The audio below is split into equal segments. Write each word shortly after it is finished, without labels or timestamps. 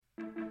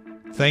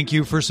Thank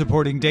you for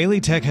supporting Daily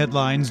Tech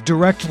Headlines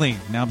directly.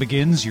 Now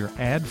begins your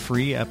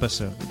ad-free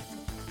episode.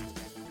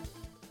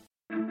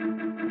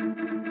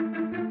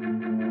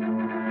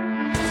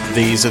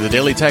 These are the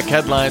Daily Tech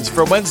Headlines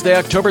for Wednesday,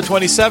 October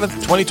 27th,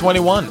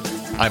 2021.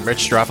 I'm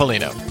Rich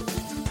Straffolino.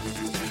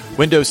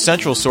 Windows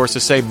Central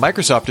sources say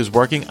Microsoft is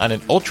working on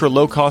an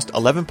ultra-low-cost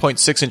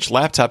 11.6-inch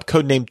laptop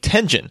codenamed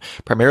Tengen,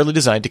 primarily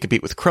designed to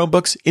compete with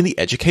Chromebooks in the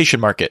education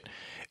market.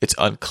 It's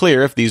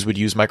unclear if these would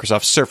use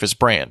Microsoft's Surface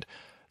brand.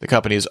 The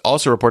company is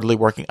also reportedly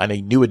working on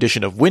a new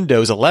edition of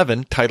Windows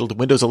 11 titled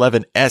Windows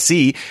 11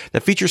 SE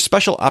that features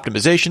special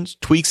optimizations,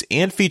 tweaks,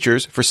 and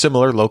features for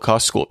similar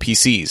low-cost school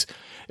PCs.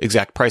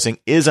 Exact pricing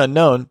is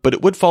unknown, but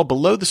it would fall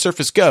below the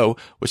Surface Go,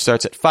 which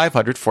starts at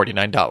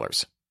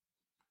 $549.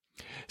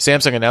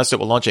 Samsung announced it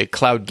will launch a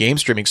cloud game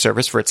streaming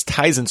service for its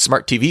Tizen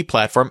smart TV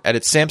platform at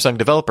its Samsung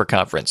Developer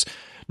Conference.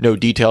 No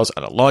details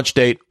on a launch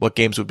date, what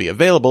games would be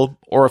available,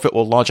 or if it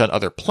will launch on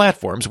other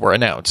platforms were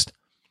announced.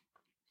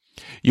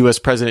 U.S.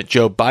 President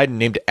Joe Biden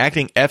named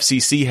acting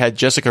FCC head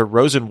Jessica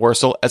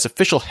Rosenworcel as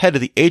official head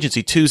of the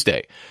agency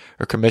Tuesday.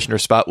 Her commissioner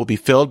spot will be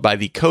filled by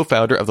the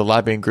co-founder of the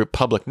lobbying group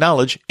Public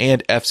Knowledge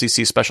and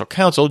FCC special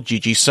counsel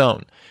Gigi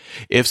Sohn.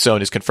 If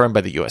Sohn is confirmed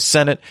by the U.S.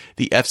 Senate,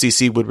 the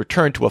FCC would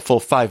return to a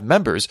full 5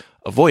 members,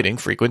 avoiding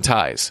frequent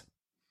ties.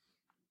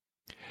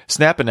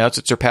 Snap announced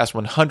it surpassed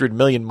 100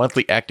 million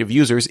monthly active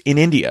users in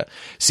India.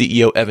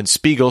 CEO Evan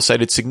Spiegel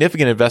cited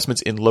significant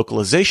investments in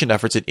localization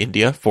efforts in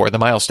India for the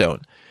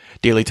milestone.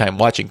 Daily time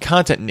watching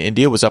content in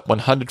India was up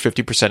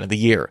 150% of the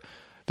year.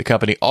 The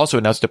company also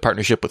announced a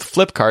partnership with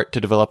Flipkart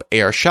to develop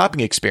AR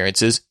shopping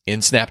experiences in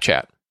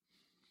Snapchat.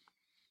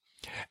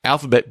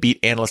 Alphabet beat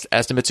analyst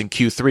estimates in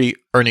Q3,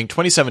 earning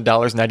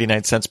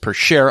 $27.99 per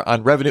share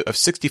on revenue of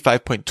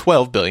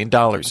 $65.12 billion.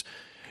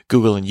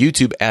 Google and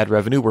YouTube ad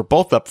revenue were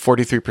both up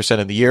 43%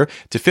 of the year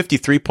to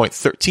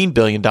 $53.13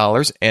 billion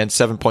and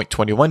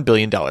 $7.21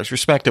 billion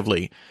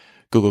respectively.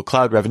 Google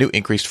Cloud revenue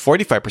increased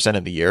 45%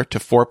 in the year to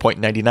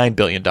 $4.99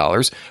 billion,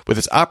 with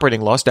its operating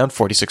loss down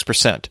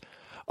 46%.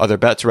 Other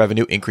Bets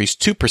revenue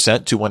increased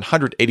 2% to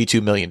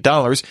 $182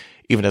 million,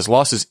 even as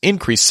losses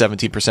increased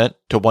 17%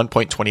 to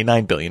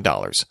 $1.29 billion.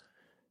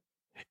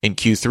 In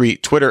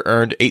Q3, Twitter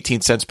earned 18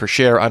 cents per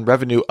share on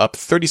revenue up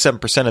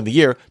 37% in the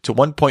year to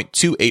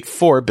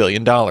 $1.284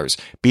 billion,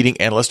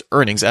 beating analyst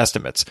earnings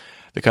estimates.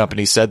 The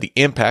company said the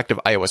impact of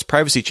iOS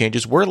privacy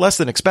changes were less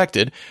than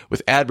expected,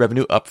 with ad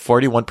revenue up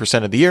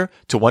 41% of the year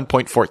to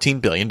 $1.14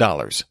 billion.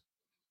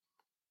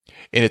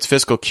 In its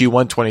fiscal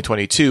Q1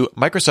 2022,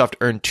 Microsoft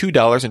earned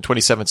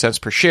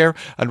 $2.27 per share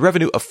on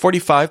revenue of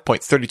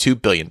 $45.32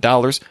 billion,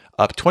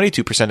 up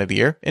 22% of the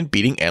year and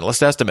beating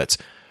analyst estimates.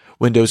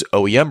 Windows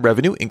OEM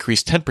revenue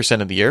increased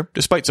 10% of the year,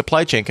 despite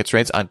supply chain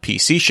constraints on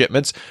PC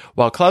shipments,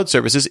 while cloud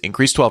services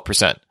increased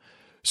 12%.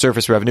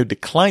 Surface revenue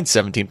declined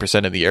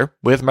 17% of the year,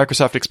 with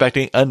Microsoft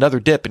expecting another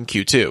dip in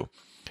Q2.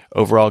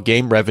 Overall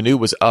game revenue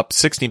was up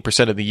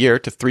 16% of the year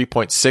to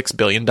 $3.6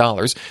 billion,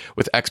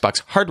 with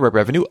Xbox hardware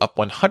revenue up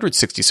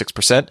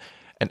 166%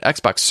 and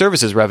Xbox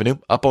services revenue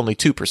up only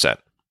 2%.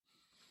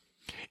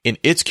 In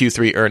its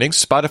Q3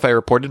 earnings, Spotify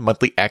reported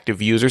monthly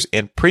active users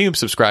and premium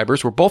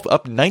subscribers were both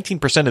up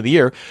 19% of the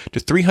year to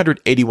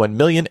 381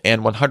 million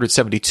and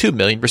 172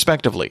 million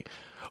respectively.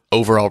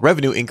 Overall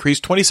revenue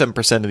increased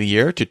 27% of the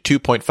year to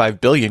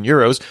 2.5 billion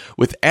euros,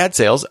 with ad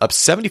sales up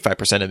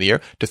 75% of the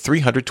year to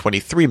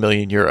 323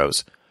 million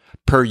euros.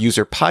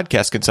 Per-user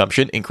podcast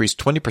consumption increased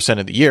 20%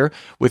 of the year,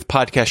 with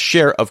podcast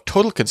share of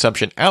total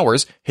consumption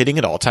hours hitting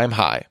an all-time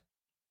high.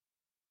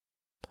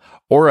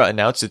 Aura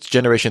announced its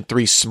Generation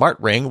 3 Smart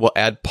Ring will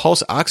add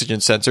pulse oxygen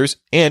sensors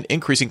and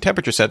increasing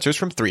temperature sensors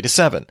from 3 to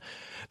 7.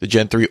 The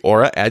Gen 3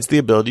 Aura adds the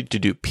ability to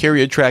do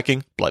period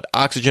tracking, blood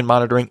oxygen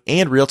monitoring,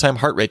 and real-time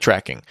heart rate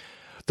tracking.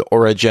 The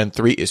Aura Gen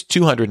 3 is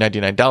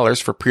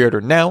 $299 for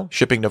pre-order now,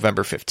 shipping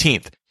November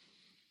 15th.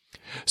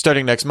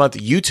 Starting next month,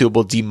 YouTube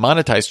will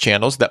demonetize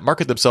channels that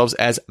market themselves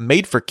as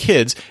made for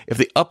kids if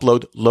they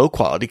upload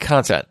low-quality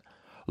content.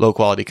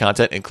 Low-quality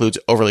content includes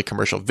overly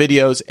commercial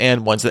videos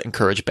and ones that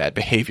encourage bad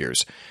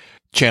behaviors.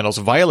 Channels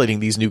violating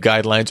these new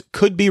guidelines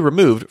could be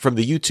removed from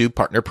the YouTube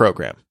Partner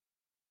Program.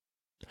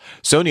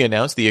 Sony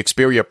announced the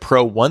Xperia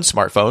Pro 1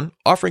 smartphone,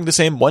 offering the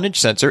same 1-inch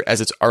sensor as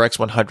its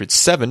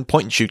RX107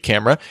 point-and-shoot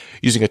camera,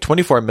 using a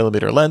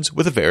 24mm lens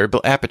with a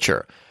variable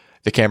aperture.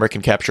 The camera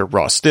can capture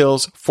raw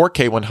stills,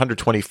 4K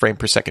 120 frame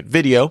per second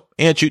video,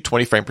 and shoot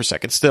 20 frame per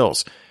second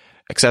stills.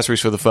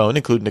 Accessories for the phone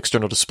include an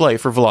external display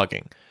for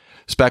vlogging.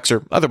 Specs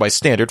are otherwise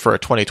standard for a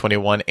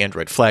 2021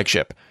 Android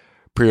flagship.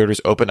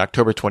 Pre-orders open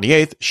October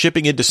 28th,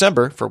 shipping in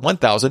December for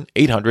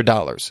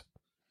 $1,800.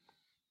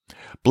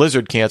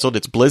 Blizzard canceled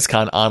its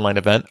BlizzCon online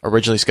event,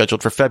 originally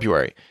scheduled for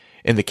February.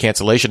 In the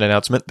cancellation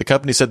announcement, the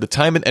company said the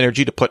time and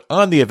energy to put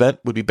on the event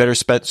would be better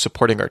spent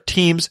supporting our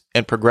teams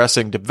and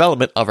progressing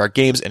development of our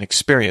games and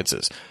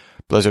experiences.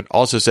 Blizzard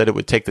also said it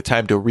would take the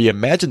time to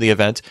reimagine the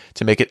event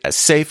to make it as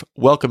safe,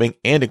 welcoming,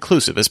 and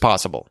inclusive as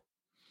possible.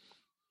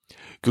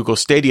 Google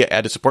Stadia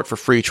added support for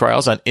free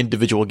trials on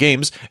individual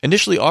games,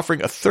 initially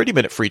offering a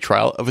 30-minute free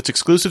trial of its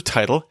exclusive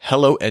title,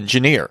 Hello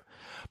Engineer.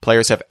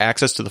 Players have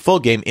access to the full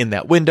game in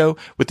that window,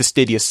 with the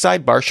Stadia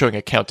sidebar showing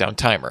a countdown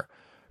timer.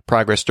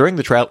 Progress during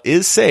the trial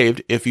is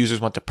saved if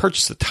users want to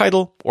purchase the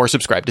title or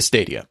subscribe to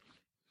Stadia.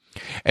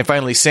 And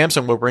finally,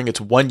 Samsung will bring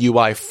its One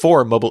UI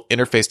 4 mobile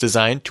interface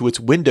design to its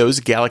Windows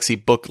Galaxy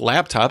Book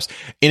laptops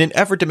in an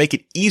effort to make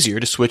it easier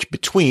to switch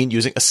between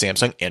using a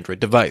Samsung Android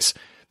device.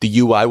 The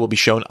UI will be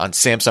shown on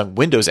Samsung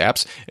Windows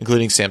apps,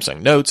 including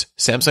Samsung Notes,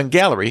 Samsung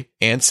Gallery,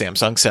 and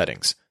Samsung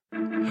Settings.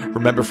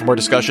 Remember, for more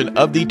discussion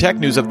of the tech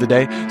news of the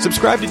day,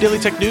 subscribe to Daily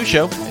Tech News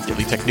Show at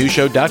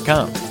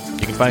dailytechnewsshow.com.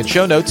 You can find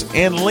show notes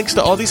and links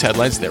to all these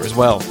headlines there as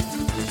well.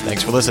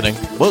 Thanks for listening.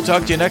 We'll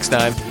talk to you next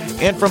time.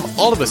 And from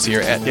all of us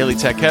here at Daily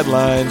Tech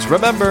Headlines,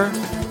 remember,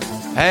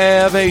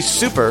 have a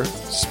super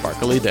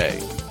sparkly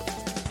day.